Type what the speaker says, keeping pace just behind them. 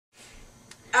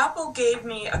Apple gave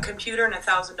me a computer and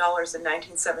 $1,000 in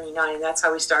 1979, and that's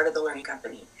how we started the Learning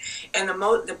Company. And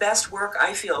the best work,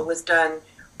 I feel, was done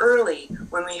early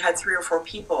when we had 3 or 4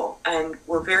 people and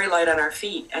were very light on our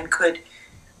feet and could.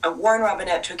 Warren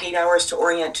Robinette took 8 hours to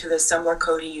orient to the assembler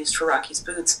code he used for Rocky's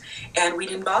boots, and we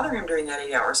didn't bother him during that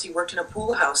 8 hours. He worked in a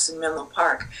pool house in Menlo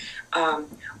Park.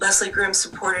 Leslie Grimm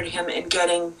supported him in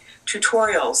getting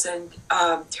tutorials, and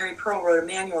Terry Pearl wrote a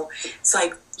manual. It's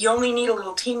like, you only need a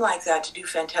little team like that to do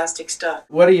fantastic stuff.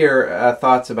 What are your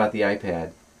thoughts about the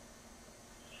iPad?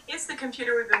 It's the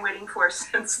computer we've been waiting for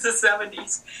since the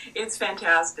 70s. It's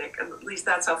fantastic. At least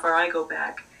that's how far I go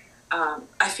back.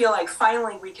 I feel like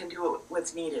finally we can do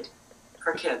what's needed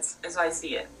for kids, as I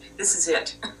see it. This is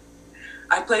it.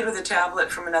 I played with a tablet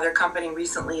from another company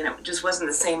recently, and it just wasn't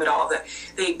the same at all.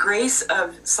 The grace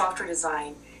of software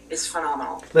design is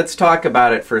phenomenal. Let's talk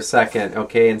about it for a second,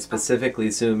 okay, and specifically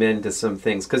zoom into some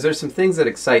things, because there's some things that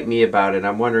excite me about it.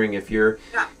 I'm wondering if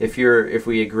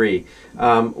we agree.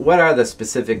 What are the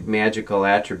specific magical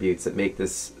attributes that make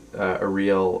this a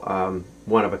real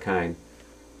one of a kind?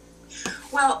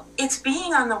 Well, it's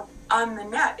being on the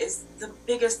net is the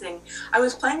biggest thing. I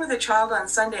was playing with a child on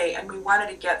Sunday, and we wanted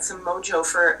to get some mojo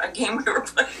for a game we were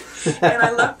playing, and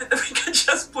I loved it that we could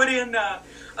just put in a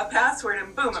password,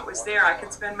 and boom, it was there. I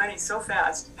could spend money so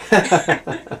fast.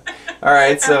 All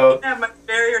right, so we didn't have much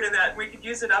barrier to that. We could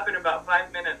use it up in about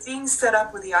 5 minutes. Being set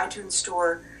up with the iTunes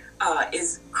Store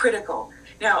is critical.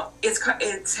 Now,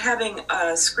 it's having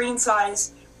a screen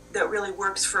size that really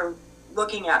works for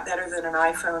looking at better than an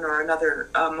iPhone or another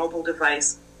mobile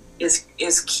device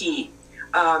is key.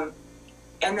 And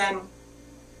then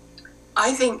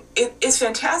I think it's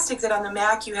fantastic that on the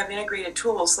Mac you have integrated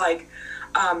tools like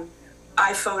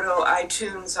iPhoto,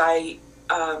 iTunes,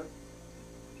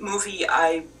 iMovie,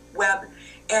 iWeb,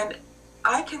 and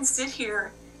I can sit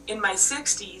here in my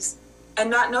 60s and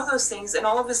not know those things, and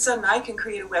all of a sudden I can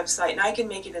create a website and I can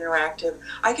make it interactive.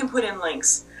 I can put in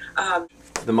links.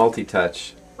 The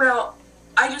multi-touch. Well,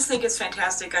 I just think it's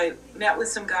fantastic. I met with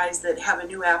some guys that have a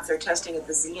new app they're testing at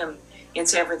the Museum in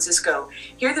San Francisco.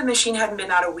 Here the machine hadn't been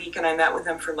out a week, and I met with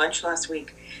them for lunch last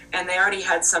week, and they already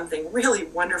had something really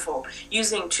wonderful,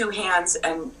 using 2 hands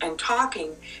and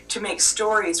talking to make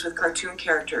stories with cartoon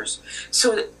characters.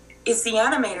 So it's the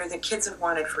animator that kids have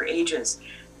wanted for ages,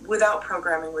 without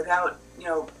programming, without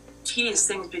tedious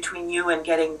things between you and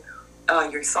getting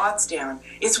your thoughts down.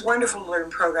 It's wonderful to learn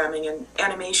programming, and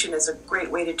animation is a great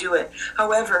way to do it.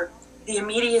 However, the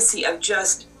immediacy of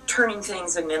just turning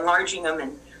things and enlarging them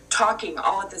and talking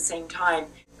all at the same time.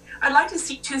 I'd like to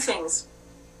see 2 things.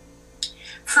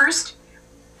 First,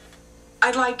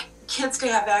 I'd like kids to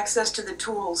have access to the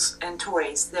tools and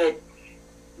toys that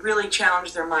really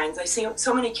challenge their minds. I see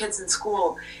so many kids in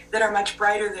school that are much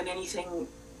brighter than anything.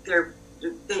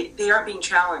 They aren't being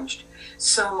challenged.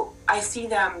 So I see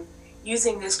them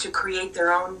using this to create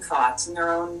their own thoughts and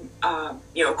their own,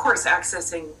 of course,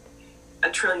 accessing a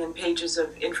trillion pages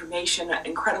of information,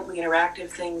 incredibly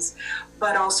interactive things,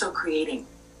 but also creating.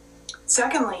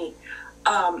 Secondly,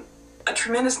 a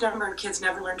tremendous number of kids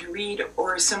never learn to read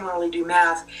or similarly do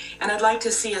math, and I'd like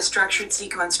to see a structured,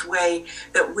 sequenced way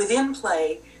that within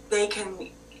play,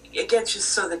 it gets just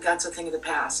so that that's a thing of the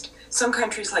past. Some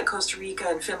countries like Costa Rica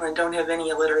and Finland don't have any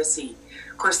illiteracy.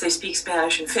 Of course, they speak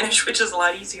Spanish and Finnish, which is a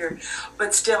lot easier,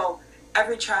 but still,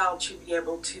 every child should be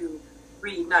able to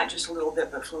read, not just a little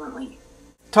bit, but fluently.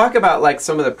 Talk about like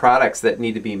some of the products that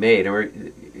need to be made,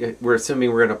 and we're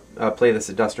assuming we're going to play this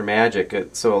at Duster Magic.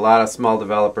 So a lot of small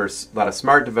developers, a lot of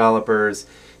smart developers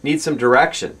need some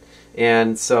direction.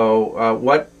 And so,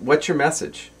 what's your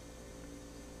message?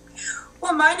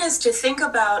 Well, mine is to think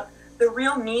about the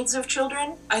real needs of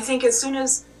children. I think as soon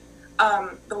as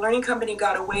the Learning Company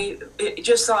got away, it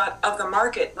just thought of the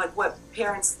market, like what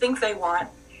parents think they want.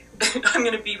 I'm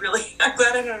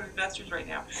glad I don't have investors right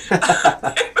now.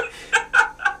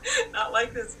 Not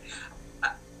like this.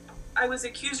 I was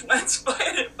accused once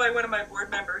by one of my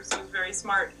board members, who was very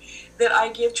smart, that I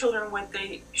give children what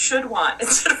they should want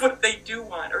instead of what they do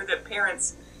want, or that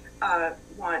parents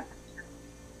want.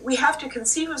 We have to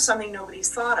conceive of something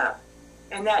nobody's thought of,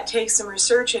 and that takes some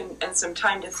research and some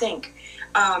time to think.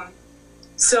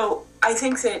 So I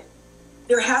think that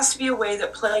there has to be a way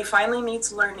that play finally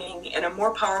meets learning in a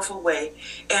more powerful way,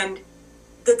 and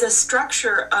that the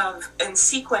structure of and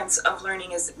sequence of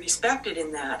learning is respected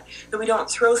in that we don't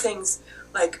throw things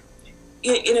like,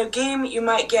 in a game you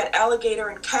might get alligator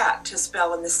and cat to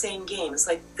spell in the same game. It's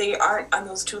like they aren't on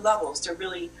those 2 levels. They're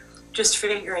really just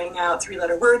figuring out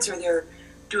 3-letter words, or they're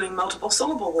doing multiple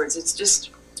syllable words. It's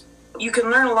just, you can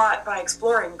learn a lot by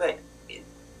exploring, but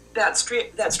that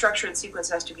structured sequence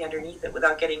has to be underneath it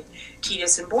without getting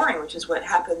tedious and boring, which is what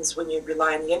happens when you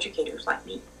rely on the educators like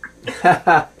me.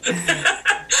 I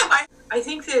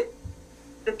think that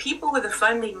the people with the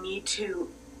funding need to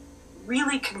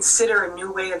really consider a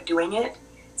new way of doing it.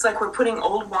 It's like we're putting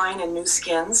old wine in new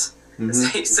skins,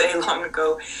 as they say long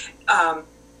ago.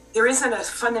 There isn't a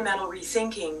fundamental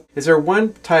rethinking. Is there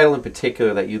one title in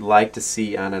particular that you'd like to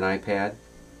see on an iPad?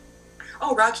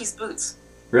 Oh, Rocky's Boots.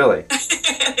 Really?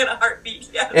 In a heartbeat,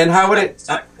 yes. And how would it...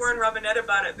 I talked to Warren Robinette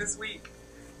about it this week.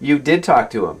 You did talk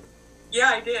to him? Yeah,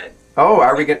 I did. Oh,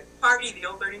 are we going to... Party, the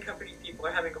old learning company people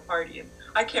are having a party, and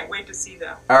I can't wait to see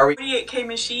them. Are we... 48K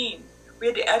machine. We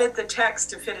had to edit the text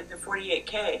to fit into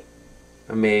 48K.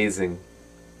 Amazing.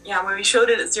 Yeah, when we showed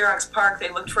it at Xerox PARC, they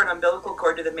looked for an umbilical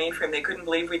cord to the mainframe. They couldn't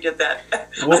believe we did that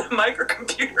on a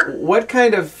microcomputer. What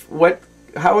kind of...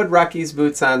 How would Rocky's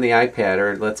Boots on the iPad,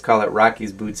 or let's call it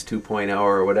Rocky's Boots 2.0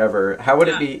 or whatever, how would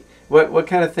it be, what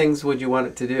kind of things would you want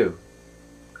it to do?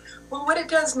 Well, what it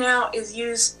does now is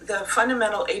use the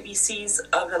fundamental ABCs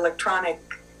of electronic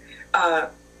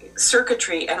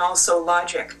circuitry and also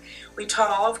logic. We taught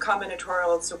all of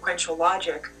combinatorial and sequential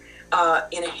logic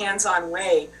in a hands-on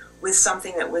way with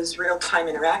something that was real-time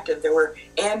interactive. There were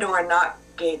and or not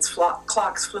gates,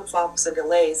 clocks, flip-flops, and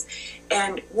delays.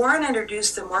 And Warren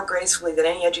introduced them more gracefully than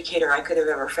any educator I could have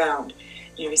ever found.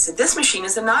 You know, he said, this machine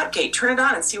is a NOT gate. Turn it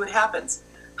on and see what happens.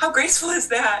 How graceful is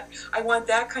that? I want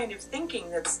that kind of thinking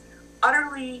that's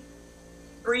utterly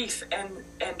brief and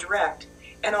direct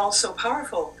and also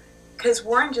powerful. Because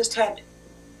Warren just had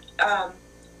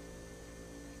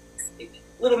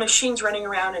little machines running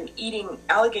around and eating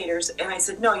alligators. And I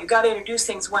said, no, you got to introduce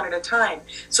things one at a time.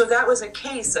 So that was a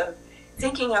case of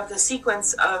thinking of the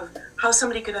sequence of how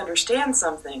somebody could understand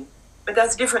something, but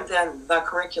that's different than the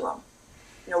curriculum.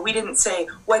 You know, we didn't say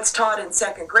what's taught in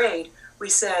second grade. We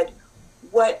said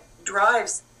what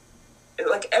drives,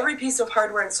 like every piece of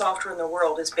hardware and software in the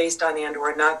world is based on and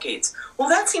or not gates. Well,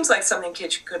 that seems like something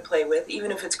kids could play with,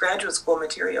 even if it's graduate school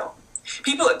material.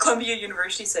 People at Columbia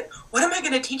University said, what am I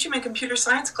going to teach them in computer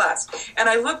science class? And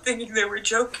I looked thinking they were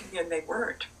joking, and they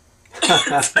weren't.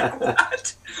 It's like,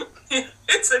 what?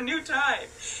 It's a new time.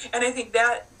 And I think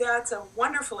that's a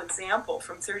wonderful example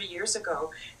from 30 years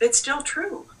ago that's still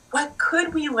true. What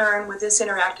could we learn with this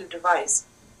interactive device?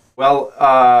 Well,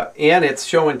 and it's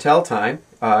show and tell time.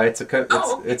 It's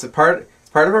part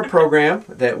of our program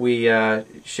that we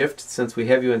shift since we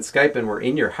have you in Skype and we're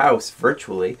in your house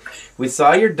virtually. We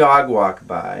saw your dog walk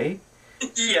by.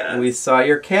 Yeah. We saw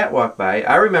your cat walk by.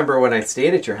 I remember when I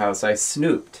stayed at your house, I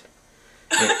snooped.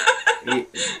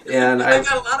 And I've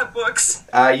got a lot of books.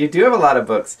 You do have a lot of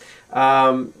books.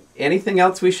 Anything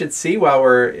else we should see while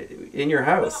we're in your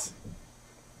house?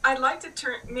 Well, I'd like to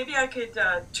maybe I could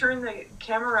turn the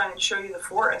camera on and show you the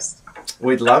forest.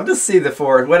 We'd love to see the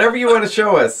forest. Whatever you want to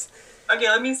show us. Okay,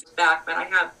 let me sit back, but I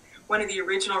have one of the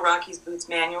original Rocky's Boots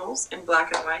manuals in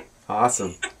black and white.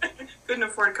 Awesome. Couldn't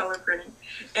afford color printing.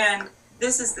 And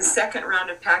this is the second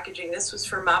round of packaging. This was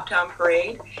for Moptown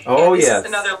Parade. Oh, and this yes. is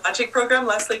another logic program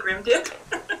Leslie Grimm did.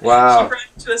 Wow. She brought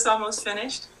it to us almost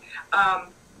finished. I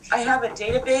have a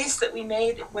database that we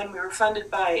made when we were funded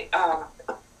by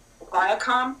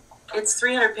Viacom. It's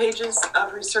 300 pages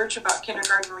of research about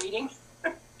kindergarten reading.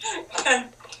 And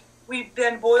we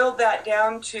then boiled that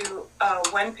down to a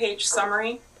one-page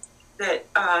summary that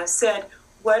said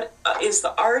what is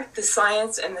the art, the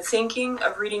science, and the thinking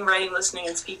of reading, writing, listening,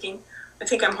 and speaking. I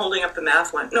think I'm holding up the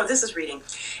math one. No, this is reading.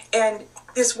 And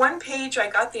this one page, I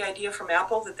got the idea from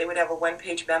Apple that they would have a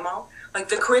one-page memo. Like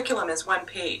the curriculum is one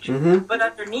page. But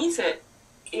underneath it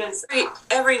is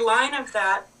every line of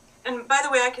that. And by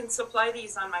the way, I can supply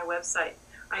these on my website.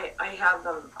 I have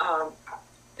them.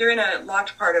 They're in a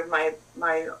locked part of my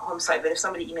home site, but if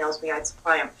somebody emails me, I'd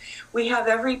supply them. We have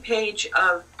every page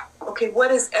of, okay, what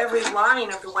does every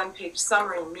line of the one-page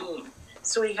summary mean?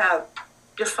 So we have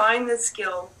define the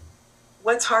skill,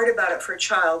 what's hard about it for a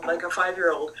child, like a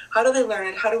 5-year-old, how do they learn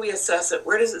it, how do we assess it,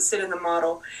 where does it sit in the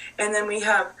model, and then we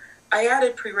have, I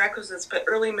added prerequisites, but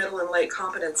early, middle, and late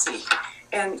competency.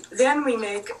 And then we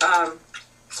make a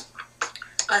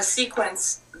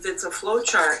sequence that's a flow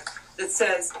chart that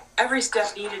says every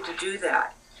step needed to do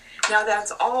that. Now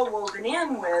that's all woven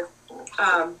in with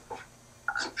a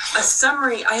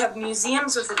summary. I have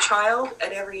museums of the child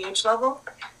at every age level.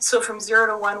 So from 0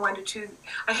 to 1, 1 to 2,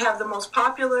 I have the most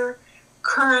popular,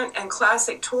 current, and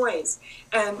classic toys.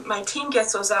 And my team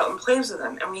gets those out and plays with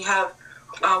them. And we have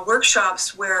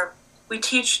workshops where we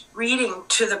teach reading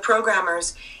to the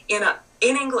programmers in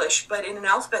English, but in an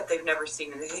alphabet they've never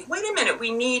seen. And they think, wait a minute,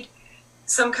 we need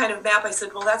some kind of map. I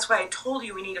said, well, that's why I told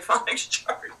you we need a phonics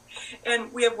chart.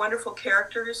 And we have wonderful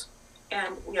characters,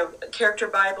 and we have character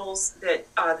Bibles that,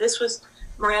 this was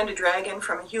Miranda Dragon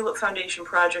from a Hewlett Foundation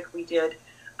project we did.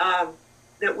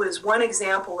 That was one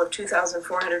example of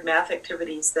 2,400 math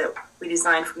activities that we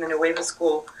designed from the Nueva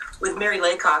School with Mary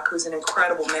Laycock, who's an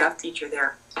incredible math teacher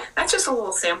there. That's just a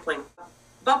little sampling.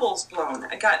 Bubbles Blown.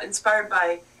 I got inspired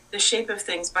by The Shape of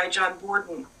Things by John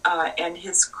Borden and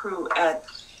his crew at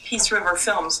Peace River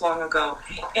Films long ago.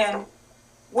 And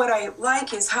what I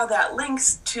like is how that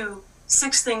links to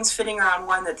 6 things fitting around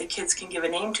one that the kids can give a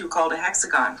name to called a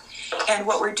hexagon. And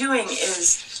what we're doing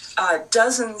is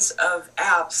dozens of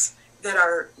apps that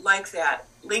are like that,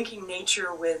 linking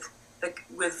nature with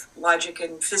logic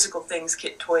and physical things,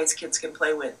 toys kids can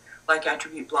play with, like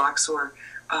attribute blocks or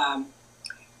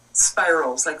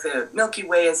spirals, like the Milky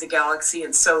Way is a galaxy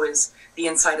and so is the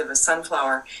inside of a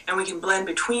sunflower. And we can blend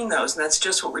between those, and that's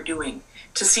just what we're doing,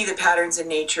 to see the patterns in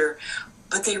nature.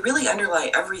 But they really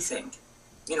underlie everything.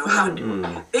 You know,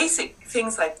 how basic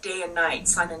things like day and night,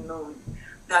 sun and moon,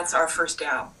 that's our first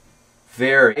app.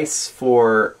 Very nice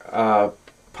for a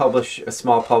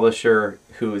small publisher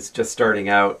who is just starting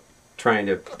out trying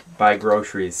to buy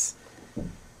groceries.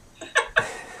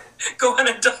 Go on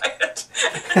a diet.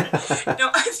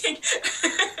 No, I think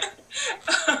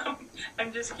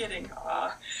I'm just kidding.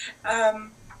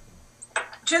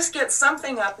 Just get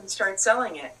something up and start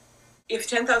selling it. If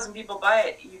 10,000 people buy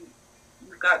it,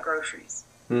 you've got groceries.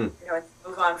 You know,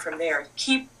 move on from there.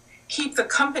 Keep the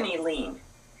company lean.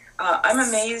 I'm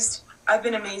amazed. I've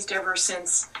been amazed ever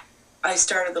since I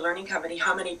started the Learning Company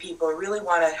how many people really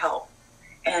want to help,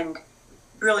 and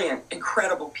brilliant,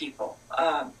 incredible people.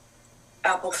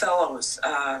 Apple Fellows,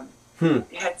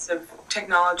 heads of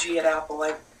technology at Apple.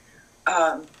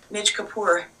 Mitch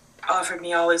Kapoor offered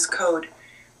me all his code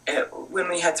when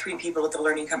we had 3 people at the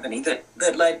Learning Company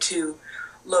that led to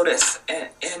Lotus.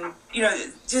 And you know,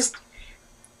 just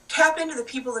tap into the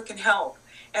people that can help,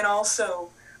 and also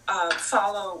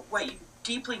follow what you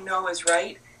deeply know is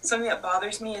right. Something that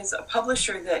bothers me is a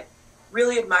publisher that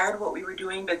really admired what we were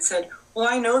doing but said, well,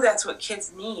 I know that's what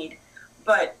kids need,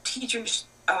 but teachers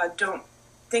don't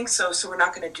think so, so we're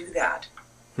not going to do that.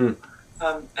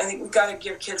 I think we've got to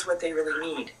give kids what they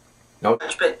really need. Nope.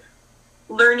 But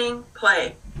learning,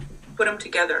 play, put them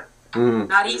together.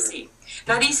 Not easy.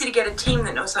 Not easy to get a team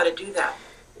that knows how to do that,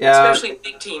 especially a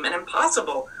big team, and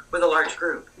impossible with a large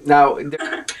group. Now,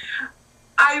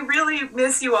 I really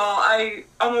miss you all.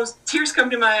 Tears come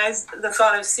to my eyes, the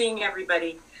thought of seeing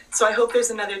everybody. So I hope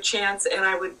there's another chance, and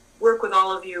I would work with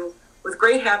all of you with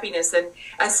great happiness. And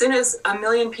as soon as 1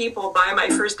 million people buy my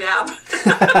first app,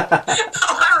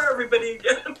 I'll hire everybody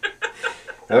again.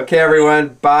 Okay,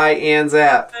 everyone, buy Anne's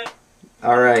app.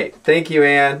 All right. Thank you,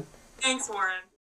 Anne. Thanks, Warren.